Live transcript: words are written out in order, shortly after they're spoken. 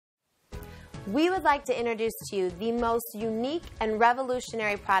We would like to introduce to you the most unique and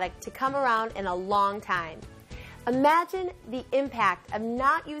revolutionary product to come around in a long time. Imagine the impact of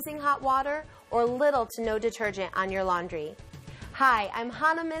not using hot water or little to no detergent on your laundry. Hi, I'm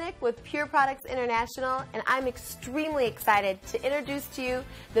Hannah Minnick with Pure Products International, and I'm extremely excited to introduce to you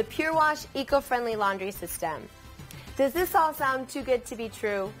the pureWash eco-friendly laundry system. Does this all sound too good to be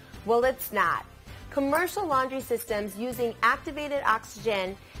true? Well, it's not. Commercial laundry systems using activated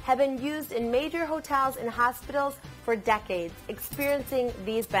oxygen have been used in major hotels and hospitals for decades, experiencing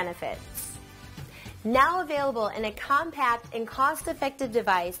these benefits. Now available in a compact and cost-effective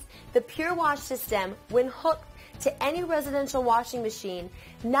device, the pureWash system, when hooked to any residential washing machine,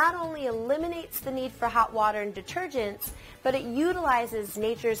 not only eliminates the need for hot water and detergents, but it utilizes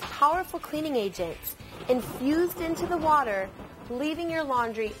nature's powerful cleaning agents infused into the water, leaving your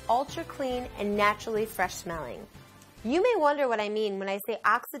laundry ultra clean and naturally fresh smelling. You may wonder what I mean when I say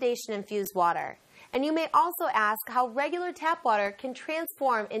oxidation-infused water, and you may also ask how regular tap water can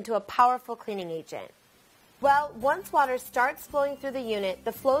transform into a powerful cleaning agent. Well, once water starts flowing through the unit,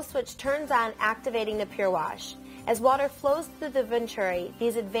 the flow switch turns on, activating the pureWash. As water flows through the venturi,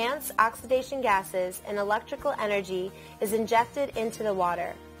 these advanced oxidation gases and electrical energy is injected into the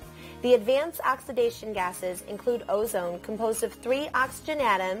water. The advanced oxidation gases include ozone, composed of 3 oxygen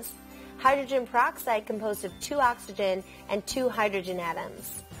atoms, hydrogen peroxide, composed of 2 oxygen and 2 hydrogen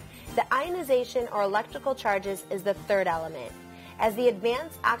atoms. The ionization or electrical charges is the third element. As the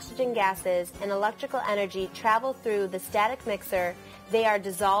advanced oxygen gases and electrical energy travel through the static mixer, they are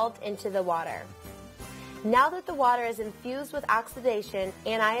dissolved into the water. Now that the water is infused with oxidation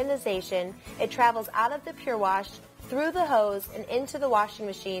and ionization, it travels out of the pureWash, through the hose, and into the washing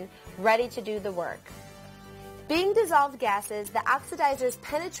machine, ready to do the work. Being dissolved gases, the oxidizers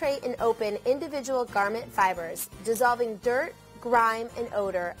penetrate and open individual garment fibers, dissolving dirt, grime, and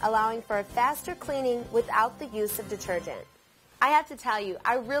odor, allowing for a faster cleaning without the use of detergent. I have to tell you,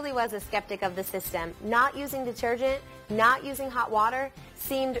 I really was a skeptic of the system. Not using detergent, not using hot water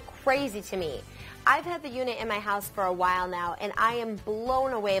seemed crazy to me. I've had the unit in my house for a while now, and I am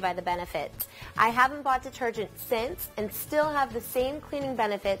blown away by the benefits. I haven't bought detergent since and still have the same cleaning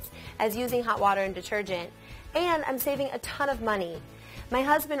benefits as using hot water and detergent, and I'm saving a ton of money. My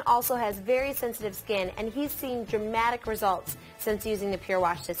husband also has very sensitive skin, and he's seen dramatic results since using the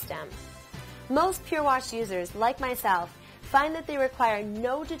pureWash system. Most pureWash users, like myself, find that they require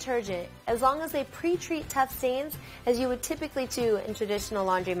no detergent as long as they pre-treat tough stains as you would typically do in traditional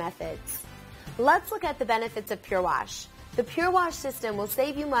laundry methods. Let's look at the benefits of pureWash. The pureWash system will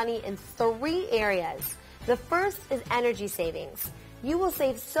save you money in 3 areas. The first is energy savings. You will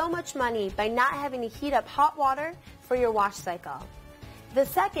save so much money by not having to heat up hot water for your wash cycle. The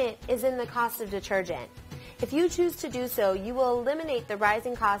second is in the cost of detergent. If you choose to do so, you will eliminate the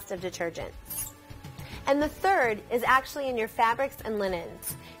rising cost of detergents. And the third is actually in your fabrics and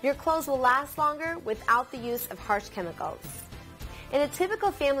linens. Your clothes will last longer without the use of harsh chemicals. In a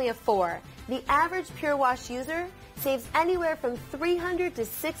typical family of 4, the average pureWash user saves anywhere from $300 to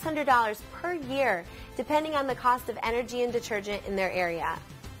 $600 per year, depending on the cost of energy and detergent in their area.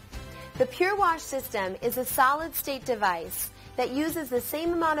 The pureWash system is a solid-state device that uses the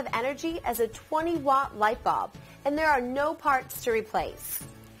same amount of energy as a 20-watt light bulb, and there are no parts to replace.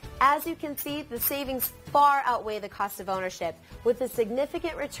 As you can see, the savings far outweigh the cost of ownership, with a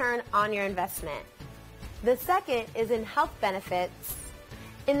significant return on your investment. The second is in health benefits.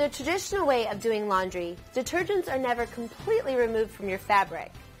 In the traditional way of doing laundry, detergents are never completely removed from your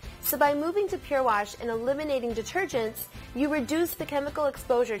fabric. So by moving to pureWash and eliminating detergents, you reduce the chemical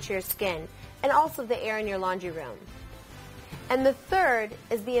exposure to your skin and also the air in your laundry room. And the third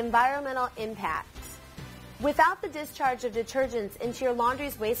is the environmental impact. Without the discharge of detergents into your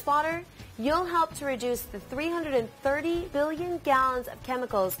laundry's wastewater, you'll help to reduce the 330 billion gallons of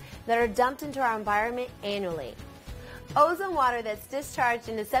chemicals that are dumped into our environment annually. Ozone water that's discharged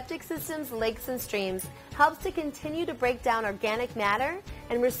into septic systems, lakes, and streams helps to continue to break down organic matter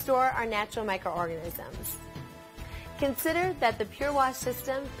and restore our natural microorganisms. Consider that the pureWash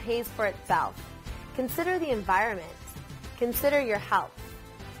system pays for itself. Consider the environment. Consider your health.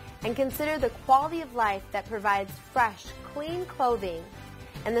 And consider the quality of life that provides fresh, clean clothing.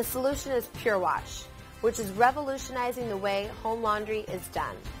 And the solution is pureWash, which is revolutionizing the way home laundry is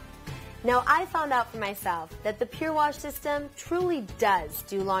done. Now, I found out for myself that the pureWash system truly does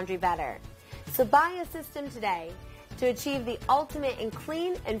do laundry better. So buy a system today to achieve the ultimate in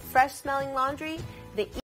clean and fresh smelling laundry the